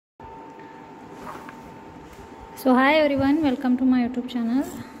So hi everyone, welcome to my YouTube channel.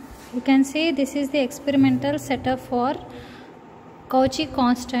 You can see this is the experimental setup for Cauchy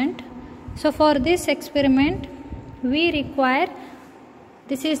constant. So for this experiment we require,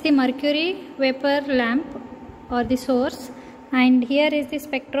 this is the mercury vapor lamp or the source, and here is the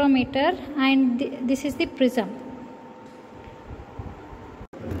spectrometer, and this is the prism.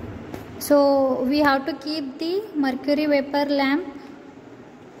 So we have to keep the mercury vapor lamp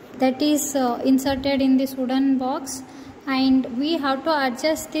that is inserted in this wooden box, and we have to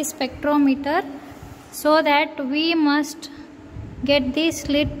adjust the spectrometer so that we must get the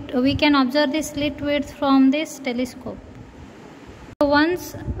slit, we can observe the slit width from this telescope. So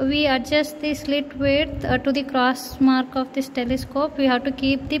once we adjust the slit width to the cross mark of this telescope, we have to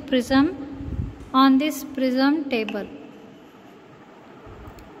keep the prism on this prism table.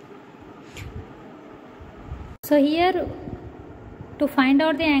 So here, to find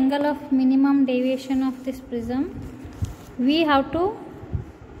out the angle of minimum deviation of this prism, we have to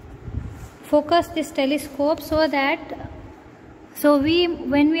focus this telescope so that,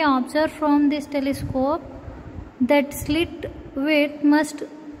 when we observe from this telescope, that slit width must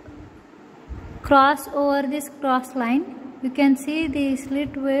cross over this cross line. You can see the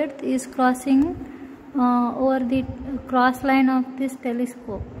slit width is crossing over the cross line of this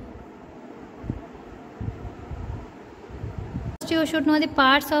telescope. You should know the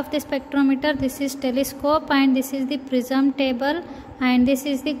parts of the spectrometer. This is telescope, and this is the prism table, and this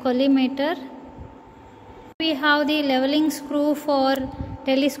is the collimator. We have the leveling screw for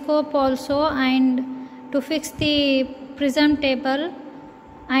telescope also, and to fix the prism table,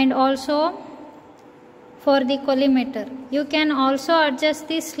 and also for the collimator. You can also adjust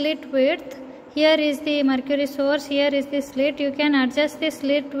the slit width. Here is the mercury source, here is the slit. You can adjust the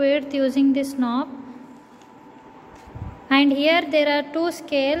slit width using this knob. And here there are two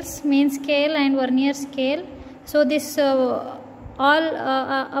scales, main scale and vernier scale. So this all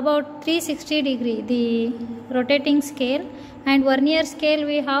about 360 degree, the rotating scale, and vernier scale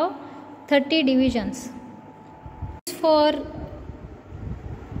we have 30 divisions. For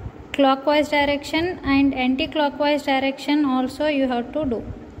clockwise direction and anti-clockwise direction also you have to do.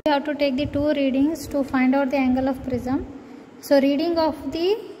 You have to take the two readings to find out the angle of prism. So reading of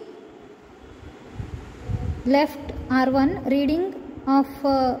the left R1, reading of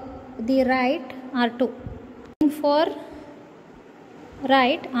the right R2. For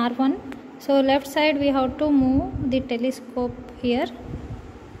right R1, so left side we have to move the telescope here.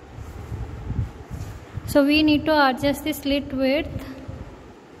 So we need to adjust the slit width.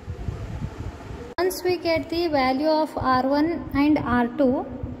 Once we get the value of R1 and R2,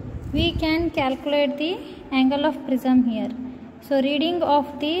 we can calculate the angle of prism here. So reading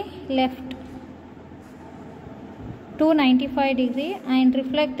of the left 295 degree, and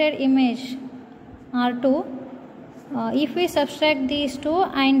reflected image R2. If we subtract these two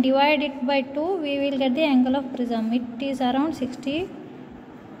and divide it by 2, we will get the angle of prism. It is around 60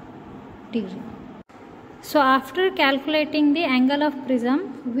 degree. So after calculating the angle of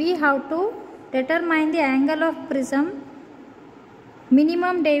prism, we have to determine the angle of prism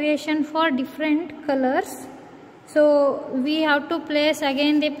minimum deviation for different colors. So we have to place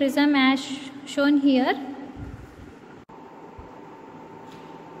again the prism as shown here.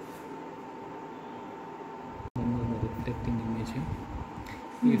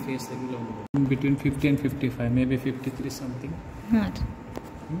 Between 50 and 55, maybe 53 something.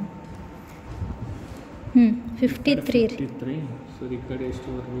 53. 53. So the card is to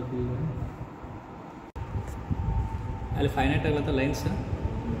ಅಲ್ಲಿ finite ಆಗಲತ್ತ lines.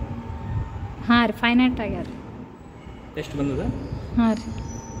 ಹಾಂ ರೀ, finite ಆಗ್ಯಾರ. ಎಷ್ಟು ಬಂದದ? ಹಾಂ ರೀ.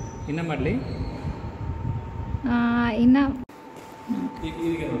 ಇನ್ನ ಮಾಡಲಿ ಇನ್ನು.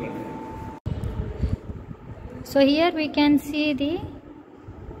 So here we can see the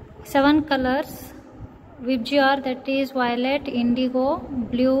 7 colors which are, that is violet, indigo,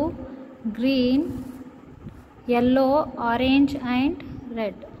 blue, green, yellow, orange and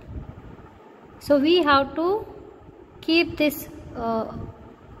red. So we have to keep this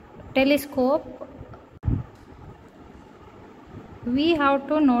telescope, we have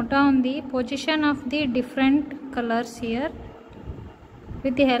to note down the position of the different colors here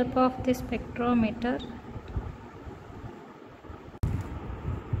with the help of the spectrometer.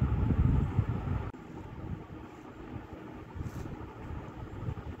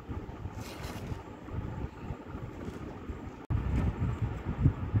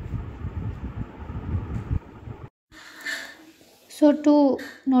 So to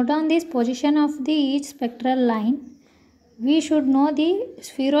note down this position of the each spectral line, we should know the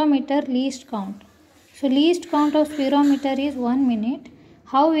spherometer least count. So least count of spherometer is 1 minute.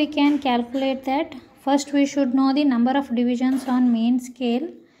 How we can calculate that? first we should know the number of divisions on main scale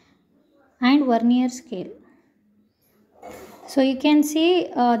and vernier scale. So you can see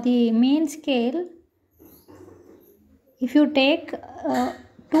the main scale, if you take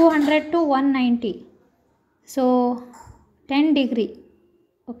 200 to 190, so 10 degree,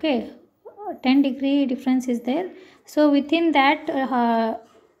 okay, 10 degree difference is there. So within that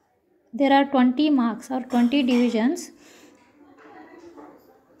there are 20 marks or 20 divisions.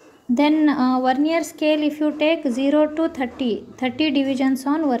 Then vernier scale, if you take 0 to 30 divisions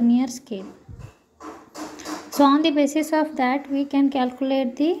on vernier scale. So on the basis of that we can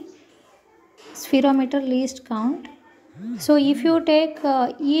calculate the spherometer least count. So if you take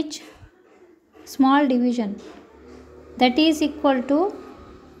each small division, that is equal to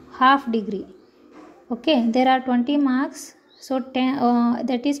half degree. Okay, there are 20 marks, so 10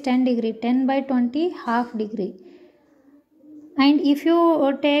 that is 10 degree, 10 by 20 half degree. And if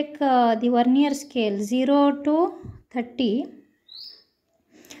you take the vernier scale 0 to 30,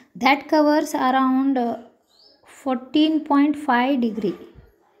 that covers around 14.5 degree.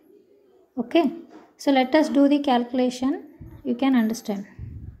 Okay, so let us do the calculation, you can understand.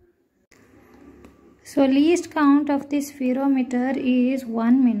 So least count of the spherometer is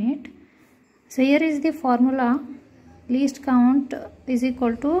 1 minute. So here is the formula, least count is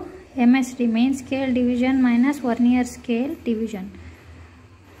equal to MSD, main scale division minus vernier scale division.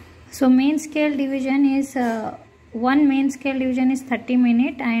 So main scale division is one main scale division is 30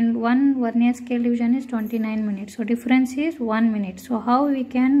 minutes and one vernier scale division is 29 minutes. So difference is 1 minute. So how we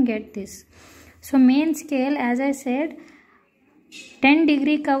can get this? So main scale, as I said, 10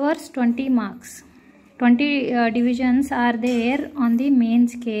 degree covers 20 marks. 20 divisions are there on the main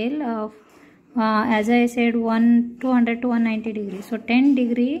scale of as I said 200 to 190 degrees. So 10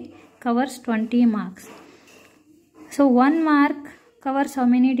 degree covers 20 marks. So 1 mark covers how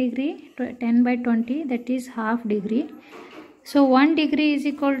many degree? 10 by 20, that is half degree. So 1 degree is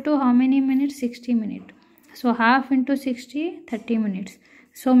equal to how many minutes? 60 minutes. So half into 60, 30 minutes.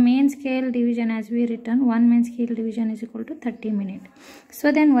 So main scale division, as we written, 1 main scale division is equal to 30 minutes.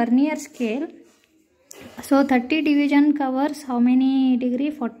 So then vernier scale, so 30 division covers how many degree?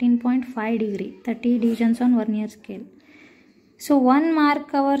 14.5 degree. 30 divisions on vernier scale. So 1 mark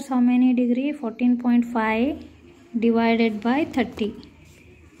covers how many degree? 14.5 divided by 30.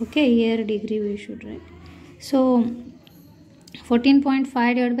 Okay, here degree we should write. So 14.5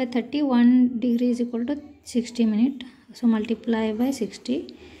 divided by 30, 1 degree is equal to 60 minutes. So multiply by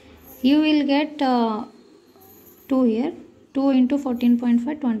 60. You will get 2 here. 2 into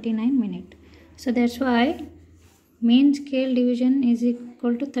 14.5, 29 minutes. So that's why main scale division is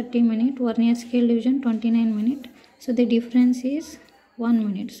equal to 30 minutes, vernier scale division 29 minutes. So the difference is 1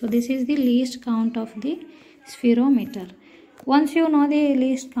 minute. So this is the least count of the spherometer. Once you know the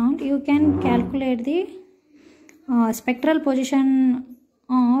least count, you can calculate the spectral position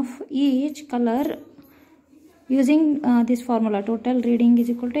of each color using this formula. Total reading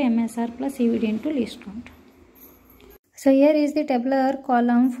is equal to MSR plus CVD into least count. So here is the tabular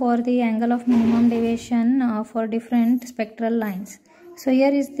column for the angle of minimum deviation for different spectral lines. So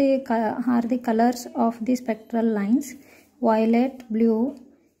here is are the colors of the spectral lines: violet, blue,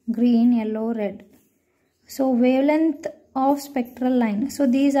 green, yellow, red. So wavelength of spectral line. So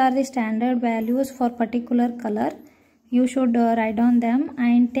these are the standard values for particular color. You should write down them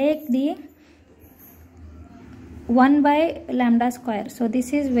and take the 1 by lambda square. So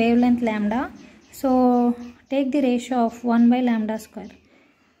this is wavelength lambda. So take the ratio of 1 by lambda square.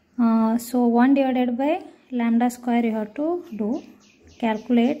 So 1 divided by lambda square you have to do.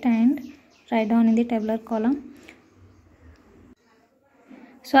 Calculate and write down in the tabular column.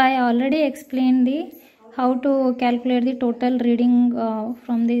 So I already explained how to calculate the total reading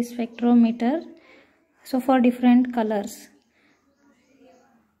from the spectrometer. So for different colors.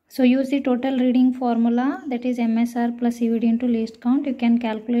 So use the total reading formula, that is MSR plus CVD into least count. You can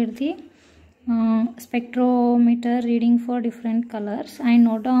calculate the spectrometer reading for different colors and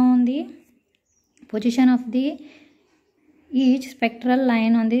note down the position of the each spectral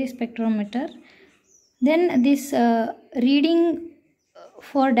line on the spectrometer. Then this reading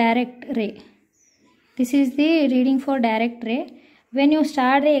for direct ray. This is the reading for direct ray. When you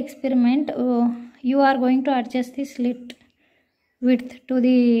start the experiment, you are going to adjust the slit width to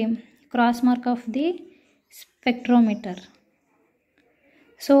the cross mark of the spectrometer.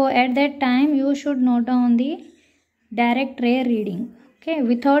 So at that time you should note down the direct ray reading, okay,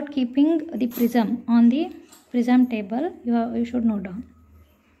 without keeping the prism on the prism table. You should note down.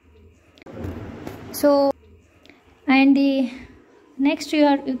 So and the next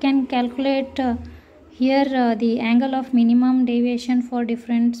you can calculate here the angle of minimum deviation for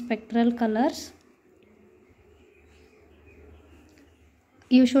different spectral colors.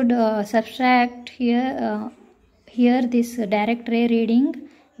 you should subtract here this direct ray reading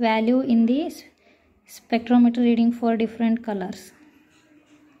value in the spectrometer reading for different colors.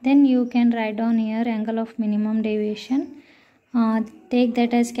 Then you can write down here angle of minimum deviation, take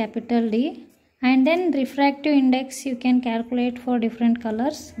that as capital D, and then refractive index you can calculate for different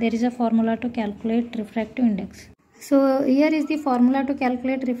colors. There is a formula to calculate refractive index. So here is the formula to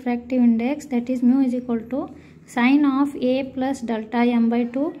calculate refractive index, that is mu is equal to sine of A plus delta m by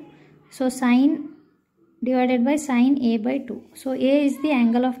 2. So sine divided by sine A by 2. So A is the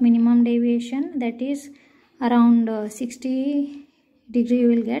angle of minimum deviation, that is around 60 degree you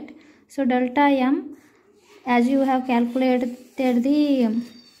will get. So delta m, as you have calculated the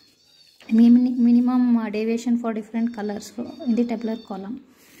minimum deviation for different colors in the tabular column.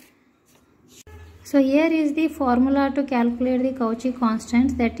 So here is the formula to calculate the Cauchy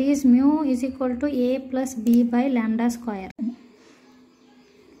constants, that is mu is equal to A plus B by lambda square.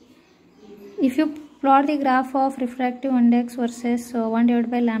 If you plot the graph of refractive index versus 1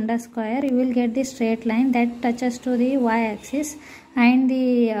 divided by lambda square, you will get the straight line that touches to the y-axis, and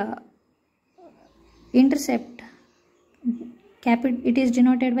the intercept, it is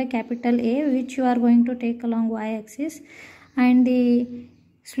denoted by capital A, which you are going to take along y-axis, and the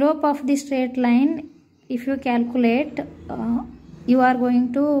slope of the straight line, if you calculate, you are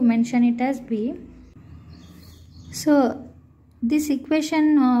going to mention it as B. So this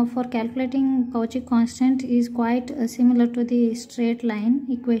equation for calculating Cauchy constant is quite similar to the straight line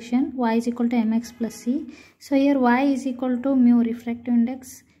equation, y is equal to mx plus c. So here y is equal to mu refractive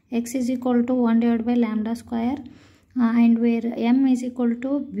index, x is equal to 1 divided by lambda square, and where m is equal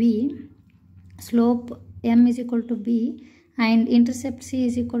to b, slope m is equal to b, and intercept c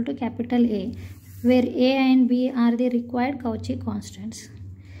is equal to capital A, where A and B are the required Cauchy constants.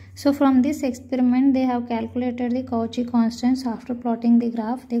 So from this experiment they have calculated the Cauchy constants. After plotting the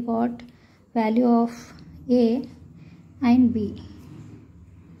graph, they got value of A and B.